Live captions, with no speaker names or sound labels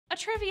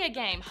trivia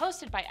game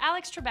hosted by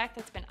Alex Trebek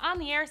that's been on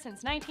the air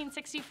since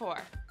 1964.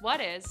 What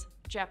is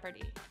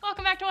Jeopardy?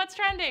 Welcome back to What's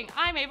Trending.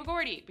 I'm Ava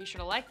Gordy. Be sure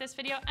to like this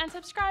video and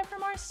subscribe for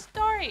more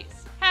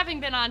stories.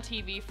 Having been on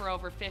TV for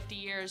over 50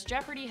 years,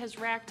 Jeopardy has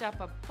racked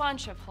up a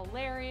bunch of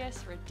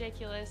hilarious,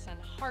 ridiculous, and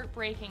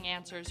heartbreaking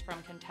answers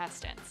from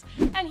contestants.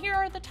 And here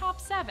are the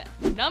top 7.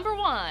 Number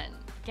 1.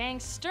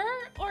 Gangster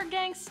or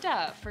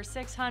gangsta for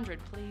 600,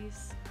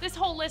 please? This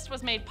whole list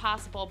was made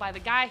possible by the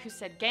guy who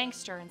said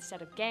gangster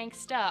instead of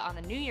gangsta on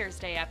the New Year's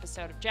Day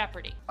episode of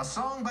Jeopardy. A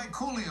song by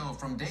Coolio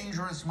from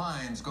Dangerous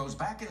Minds goes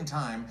back in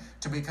time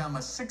to become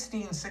a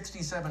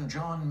 1667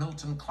 John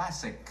Milton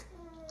classic.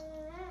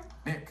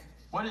 Nick.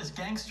 What is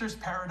Gangster's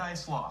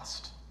Paradise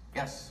Lost?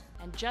 Yes.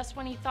 And just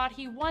when he thought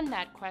he won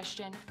that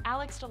question,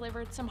 Alex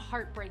delivered some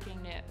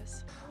heartbreaking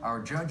news. Our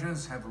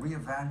judges have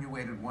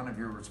reevaluated one of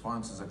your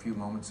responses a few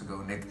moments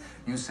ago, Nick.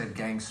 You said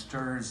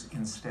gangsters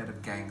instead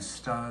of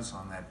gangstas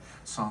on that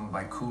song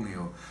by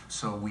Coolio.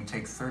 So we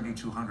take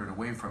 3,200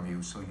 away from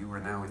you, so you are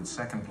now in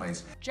second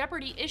place.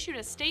 Jeopardy issued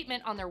a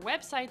statement on their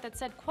website that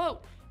said,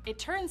 quote, "It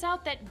turns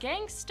out that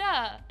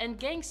gangsta and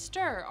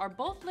gangster are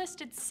both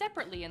listed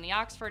separately in the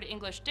Oxford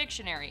English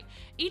Dictionary,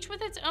 each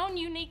with its own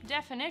unique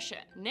definition.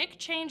 Nick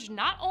changed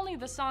not only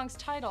the song's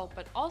title,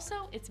 but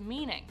also its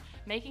meaning,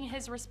 making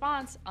his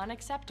response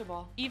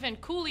unacceptable. Even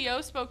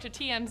Coolio spoke to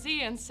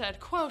TMZ and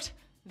said, quote,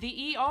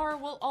 "The ER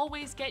will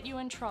always get you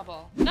in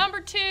trouble."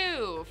 Number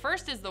 2.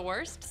 First is the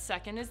worst,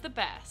 second is the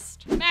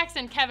best. Max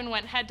and Kevin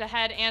went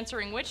head-to-head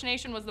answering which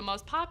nation was the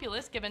most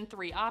populous given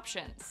 3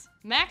 options.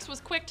 Max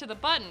was quick to the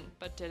button,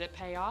 but did it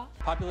pay off?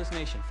 Populous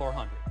nation,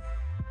 400.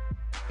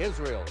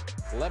 Israel,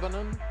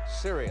 Lebanon,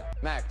 Syria.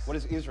 Max. What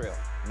is Israel?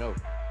 No.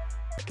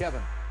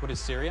 Kevin. What is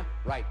Syria?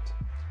 Right.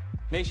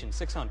 Nation,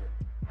 600.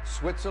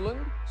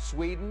 Switzerland,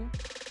 Sweden,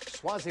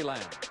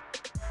 Swaziland.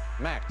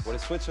 Max. What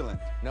is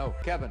Switzerland? No.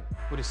 Kevin.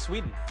 What is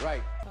Sweden?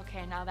 Right.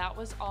 Okay, now that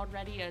was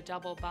already a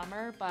double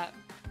bummer, but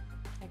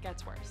it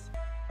gets worse.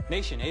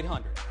 Nation,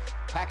 800.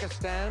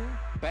 Pakistan,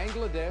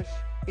 Bangladesh,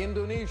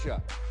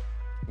 Indonesia.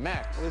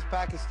 Max. What is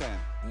Pakistan?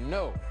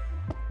 No.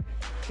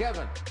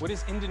 Kevin. What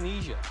is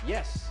Indonesia?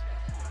 Yes.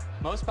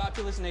 Most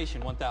populous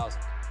nation, 1,000.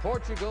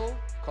 Portugal,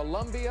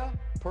 Colombia,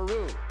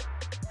 Peru.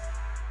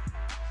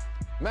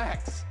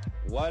 Max.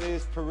 What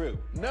is Peru?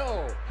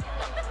 No.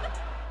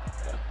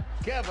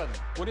 Kevin.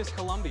 What is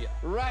Colombia?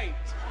 Right.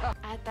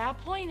 At that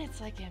point, it's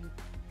like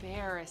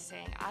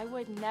embarrassing. I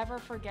would never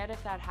forget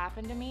if that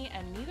happened to me,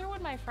 and neither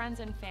would my friends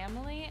and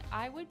family.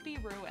 I would be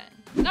ruined.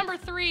 Number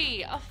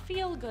 3, a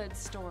feel-good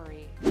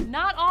story.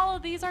 Not all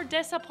of these are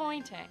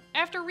disappointing.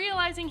 After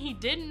realizing he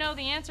didn't know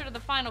the answer to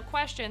the final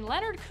question,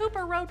 Leonard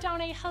Cooper wrote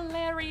down a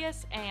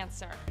hilarious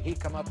answer. He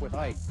come up with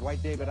Ike.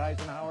 Dwight David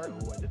Eisenhower?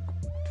 No, I didn't.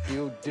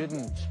 You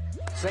didn't.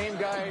 Same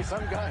guy,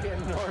 some guy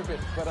in orbit,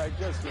 but I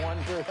just won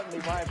for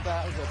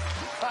 75,000.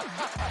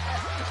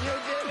 You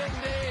did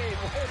indeed.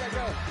 Way to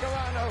go. Come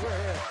on over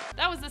here.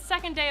 That was the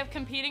second day of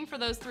competing for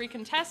those 3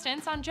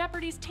 contestants on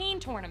Jeopardy's teen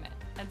tournament.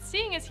 And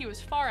seeing as he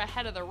was far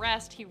ahead of the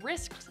rest, he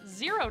risked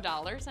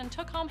 $0 and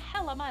took home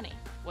hella money.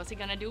 What's he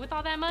gonna do with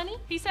all that money?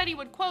 He said he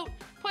would, quote,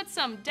 "put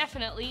some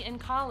definitely in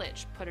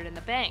college, put it in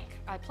the bank.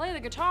 I play the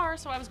guitar,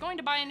 so I was going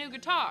to buy a new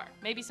guitar.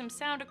 Maybe some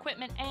sound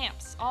equipment,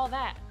 amps, all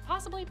that.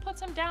 Possibly put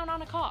some down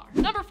on a car."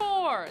 Number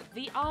 4,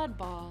 the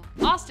oddball.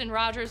 Austin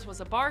Rogers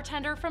was a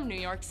bartender from New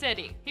York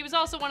City. He was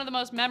also one of the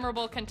most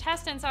memorable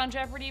contestants on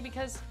Jeopardy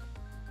because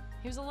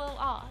he was a little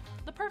odd.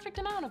 The perfect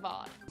amount of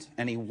odd.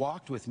 And he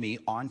walked with me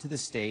onto the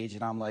stage,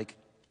 and I'm like,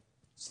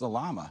 it's the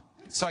llama.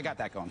 So I got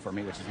that going for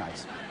me, which is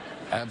nice.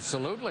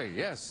 Absolutely,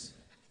 yes.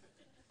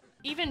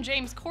 Even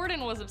James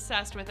Corden was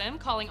obsessed with him,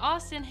 calling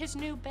Austin his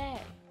new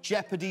bae.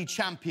 Jeopardy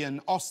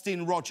champion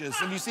Austin Rogers.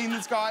 Have you seen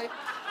this guy?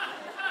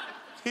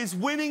 His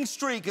winning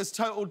streak has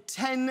totaled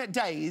 10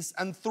 days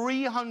and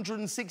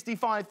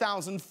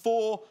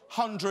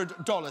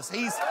 $365,400.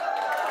 He's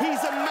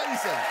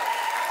amazing.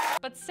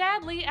 But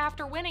sadly,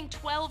 after winning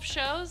 12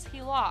 shows,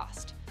 he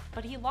lost.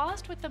 But he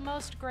lost with the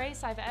most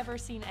grace I've ever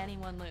seen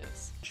anyone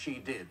lose. She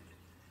did.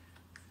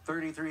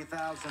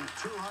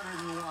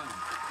 33,201.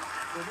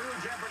 The new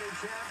Jeopardy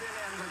champion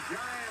and the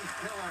Giants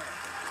killer,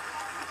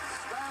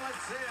 Scarlett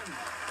Sim.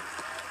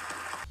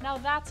 Now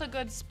that's a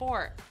good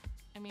sport.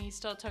 I mean, he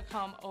still took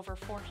home over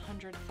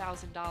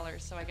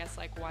 $400,000, so I guess,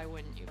 like, why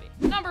wouldn't you be?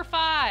 Number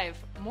 5,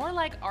 more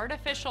like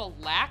artificial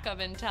lack of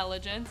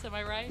intelligence, am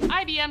I right?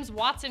 IBM's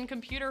Watson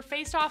computer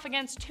faced off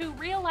against 2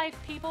 real-life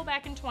people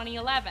back in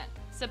 2011.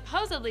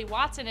 Supposedly,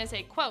 Watson is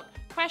a, quote,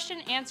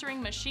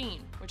 question-answering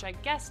machine, which I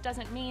guess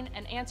doesn't mean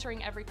an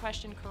answering every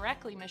question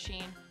correctly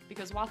machine,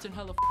 because Watson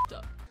hella f***ed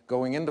up.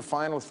 Going into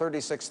final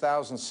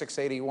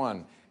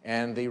 36,681,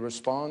 and the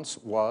response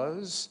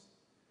was,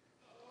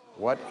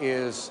 what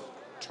is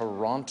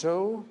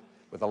Toronto?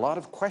 With a lot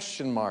of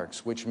question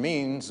marks, which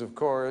means, of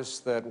course,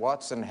 that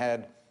Watson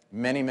had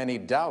many, many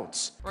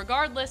doubts.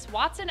 Regardless,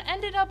 Watson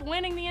ended up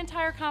winning the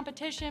entire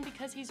competition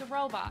because he's a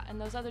robot, and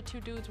those other 2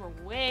 dudes were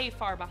way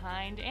far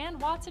behind, and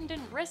Watson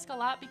didn't risk a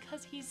lot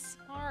because he's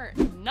smart.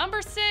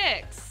 Number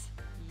 6,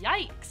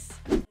 yikes.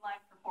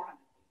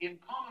 In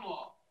common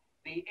law,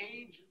 The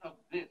age of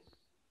this,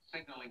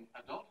 signaling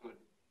adulthood,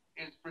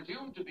 is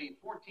presumed to be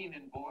 14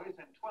 in boys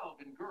and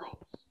 12 in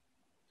girls.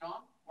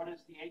 Tom, what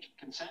is the age of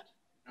consent?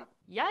 No.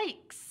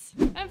 Yikes.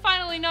 And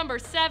finally, number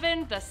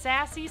 7, the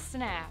sassy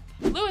snap.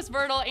 Louis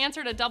Vertel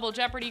answered a double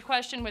Jeopardy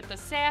question with the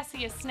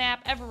sassiest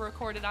snap ever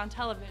recorded on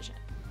television.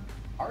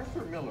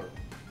 Arthur Miller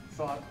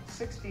thought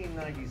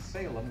 1690s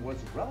Salem was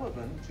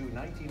relevant to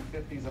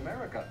 1950s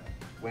America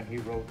when he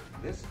wrote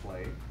this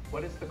play.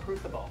 What is the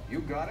Crucible? You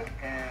got it,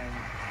 and...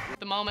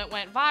 The moment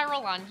went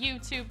viral on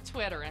YouTube,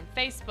 Twitter, and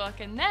Facebook,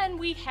 and then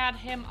we had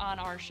him on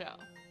our show.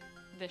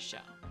 This show,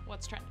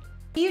 What's Trending.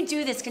 You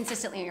do this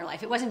consistently in your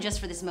life. It wasn't just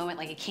for this moment,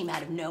 like it came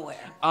out of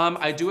nowhere.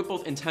 I do it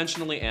both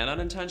intentionally and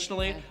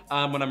unintentionally.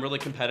 When I'm really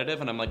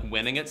competitive and I'm like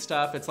winning at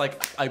stuff, it's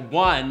like, I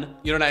won,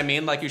 you know what I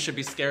mean? Like, you should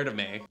be scared of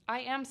me. I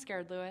am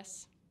scared,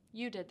 Louis.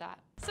 You did that.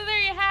 So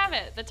there you have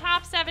it, the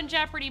top 7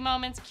 Jeopardy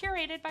moments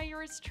curated by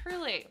yours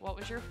truly. What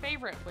was your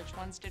favorite? Which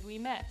ones did we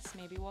miss?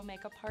 Maybe we'll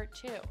make a part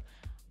 2.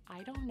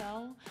 I don't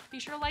know. Be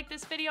sure to like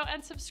this video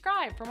and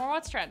subscribe for more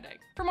What's Trending.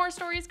 For more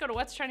stories, go to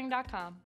whatstrending.com.